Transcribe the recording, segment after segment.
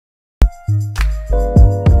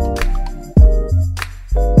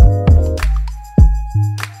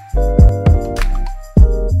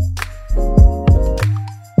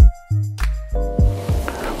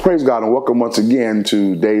Praise God and welcome once again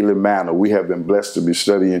to Daily Manna. We have been blessed to be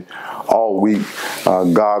studying all week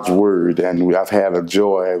God's Word, and I've had a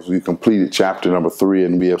joy as we completed chapter number 3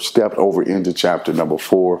 and we have stepped over into chapter number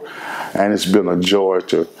 4, and it's been a joy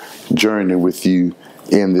to journey with you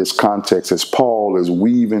in this context as Paul is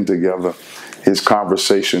weaving together his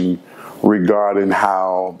conversation regarding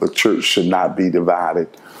how the church should not be divided,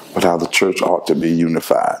 but how the church ought to be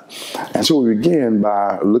unified. And so we begin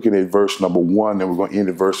by looking at verse number 1, and we're going to end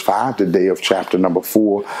at verse 5 today of chapter number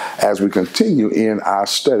 4 as we continue in our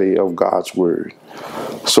study of God's Word.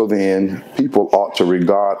 So then, people ought to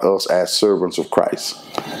regard us as servants of Christ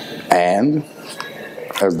and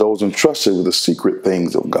as those entrusted with the secret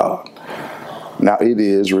things of God. Now, it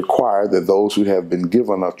is required that those who have been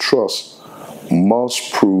given a trust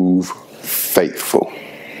must prove faithful.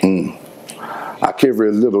 I care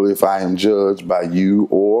very little if I am judged by you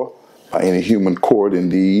or by any human court.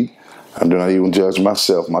 Indeed, I do not even judge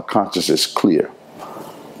myself. My conscience is clear.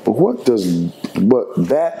 But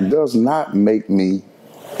that does not make me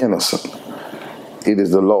innocent. It is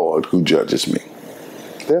the Lord who judges me.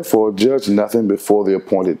 Therefore, judge nothing before the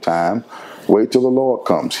appointed time. Wait till the Lord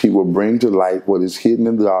comes. He will bring to light what is hidden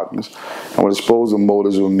in darkness and will expose the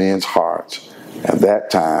motives of men's hearts. At that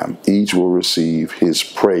time, each will receive his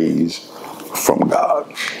praise from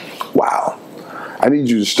God. Wow. I need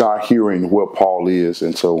you to start hearing where Paul is,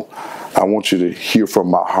 and so I want you to hear from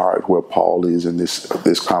my heart where Paul is in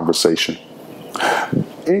this conversation.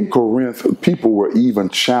 In Corinth, people were even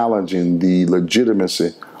challenging the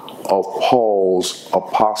legitimacy of Paul's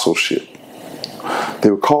apostleship. They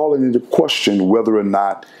were calling into question whether or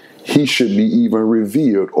not he should be even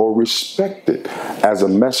revered or respected as a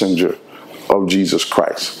messenger of Jesus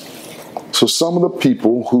Christ. So some of the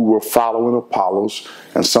people who were following Apollos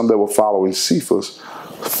and some that were following Cephas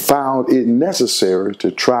found it necessary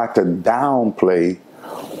to try to downplay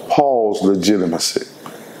Paul's legitimacy.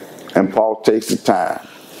 And Paul takes the time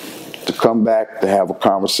to come back to have a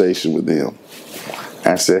conversation with them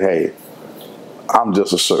and said, hey, I'm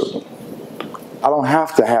just a servant. I don't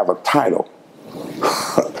have to have a title.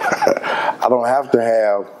 I don't have to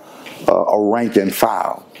have a rank and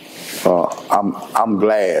file. I'm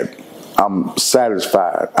glad. I'm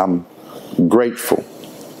satisfied. I'm grateful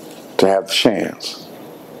to have the chance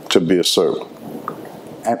to be a servant.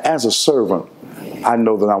 And as a servant, I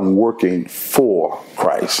know that I'm working for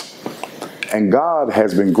Christ. And God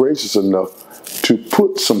has been gracious enough to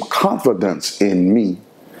put some confidence in me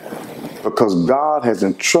because God has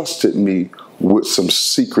entrusted me with some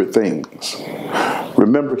secret things.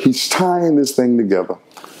 Remember, he's tying this thing together.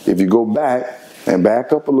 If you go back and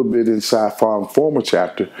back up a little bit inside from former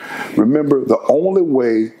chapter, remember the only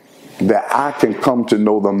way that I can come to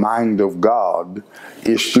know the mind of God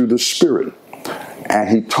is through the Spirit. And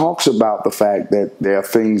he talks about the fact that there are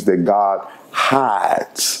things that God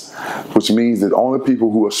hides, which means that only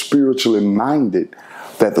people who are spiritually minded,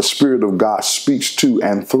 that the Spirit of God speaks to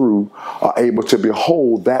and through, are able to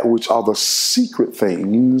behold that which are the secret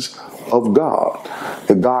things of God,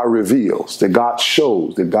 that God reveals, that God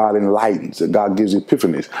shows, that God enlightens, that God gives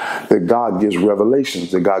epiphanies, that God gives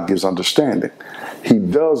revelations, that God gives understanding. He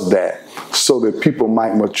does that so that people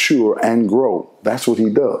might mature and grow. That's what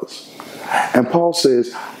he does. And Paul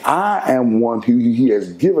says, I am one who he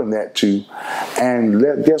has given that to, and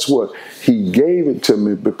guess what? He gave it to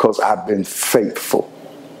me because I've been faithful.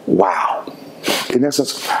 Wow. In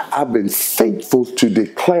essence, I've been faithful to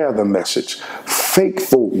declare the message,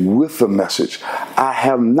 faithful with the message. I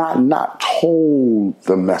have not told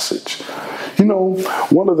the message. You know,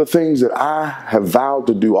 one of the things that I have vowed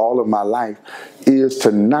to do all of my life is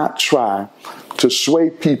to not try to sway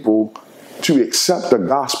people to accept the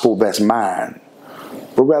gospel that's mine,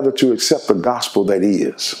 but rather to accept the gospel that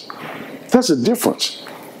is. That's a difference.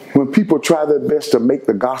 When people try their best to make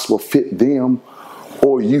the gospel fit them,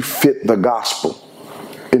 or you fit the gospel.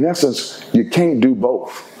 In essence, you can't do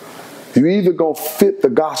both. You're either going to fit the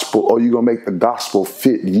gospel or you're going to make the gospel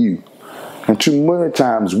fit you. And too many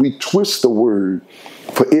times we twist the word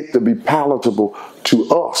for it to be palatable to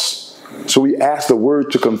us. So we ask the word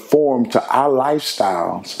to conform to our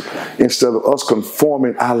lifestyles instead of us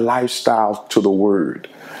conforming our lifestyles to the word.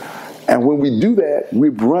 And when we do that, we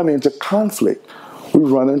run into conflict. We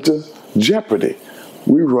run into jeopardy.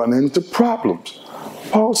 We run into problems.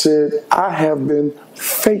 Paul said, I have been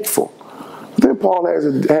faithful. Then Paul has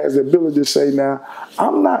the ability to say, now,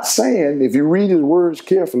 I'm not saying, if you read his words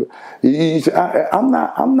carefully, I'm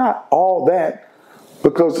not all that,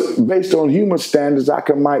 because based on human standards,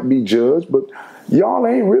 might be judged, but y'all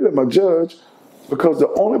ain't really my judge, because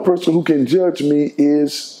the only person who can judge me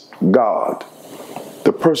is God.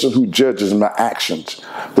 the person who judges my actions,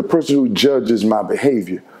 the person who judges my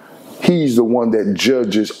behavior. He's the one that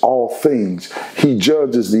judges all things. He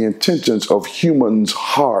judges the intentions of humans'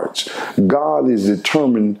 hearts. God is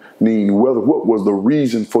determining what was the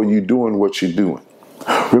reason for you doing what you're doing.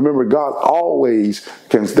 Remember, God always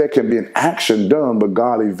there can be an action done, but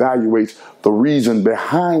God evaluates the reason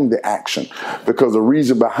behind the action, because the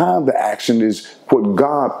reason behind the action is what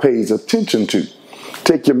God pays attention to.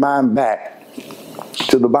 Take your mind back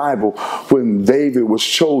to the Bible when David was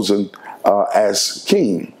chosen as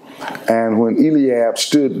king, and when Eliab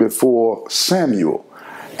stood before Samuel.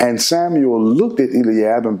 And Samuel looked at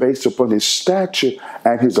Eliab, and based upon his stature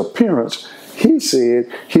and his appearance, he said,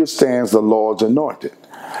 "Here stands the Lord's anointed."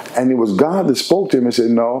 And it was God that spoke to him and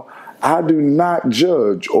said, "No, I do not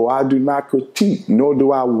judge, or I do not critique, nor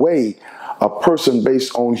do I weigh a person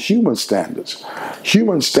based on human standards.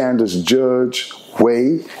 Human standards judge,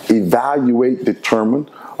 weigh, evaluate, determine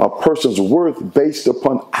a person's worth based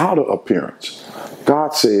upon outer appearance.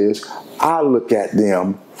 God says, I look at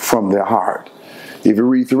them from their heart." If you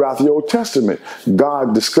read throughout the Old Testament,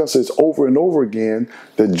 God discusses over and over again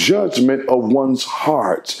the judgment of one's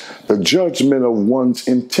hearts, the judgment of one's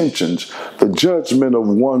intentions, the judgment of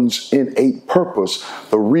one's innate purpose,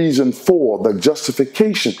 the reason for, the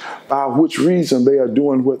justification by which reason they are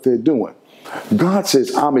doing what they're doing. God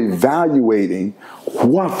says, I'm evaluating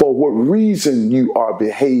for what reason you are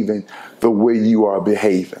behaving the way you are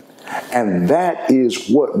behaving. And that is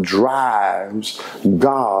what drives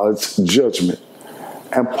God's judgment.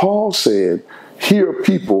 And Paul said, here are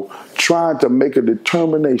people trying to make a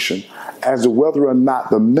determination as to whether or not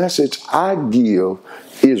the message I give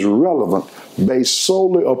is relevant based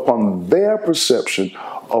solely upon their perception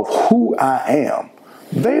of who I am.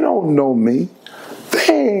 They don't know me.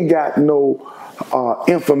 They ain't got no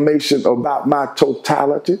information about my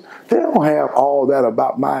totality. They don't have all that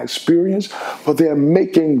about my experience, but they're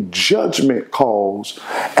making judgment calls.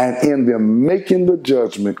 And in them making the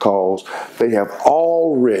judgment calls, they have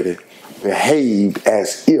already behaved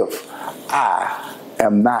as if I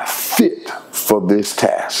am not fit for this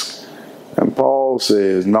task. And Paul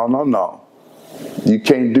says, no, no, no. You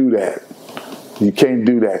can't do that. You can't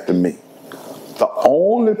do that to me. The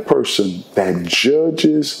only person that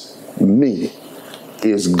judges me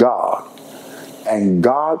is God, and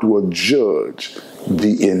God will judge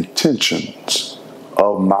the intentions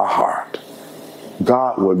of my heart.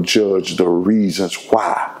 God will judge the reasons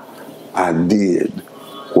why I did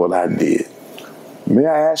what I did. May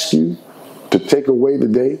I ask you to take away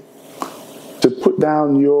today, to put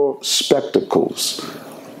down your spectacles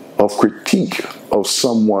of critique of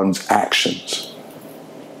someone's actions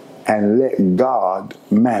and let God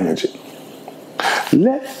manage it.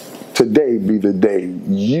 Let today be the day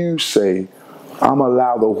you say, I'm going to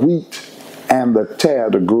allow the wheat and the tare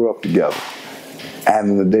to grow up together.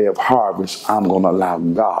 And in the day of harvest, I'm going to allow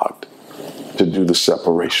God to do the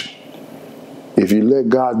separation. If you let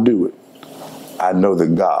God do it, I know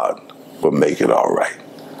that God will make it all right.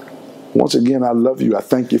 Once again, I love you. I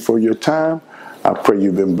thank you for your time. I pray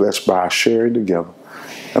you've been blessed by our sharing together.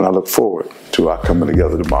 And I look forward to our coming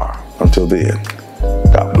together tomorrow. Until then,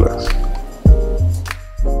 God bless.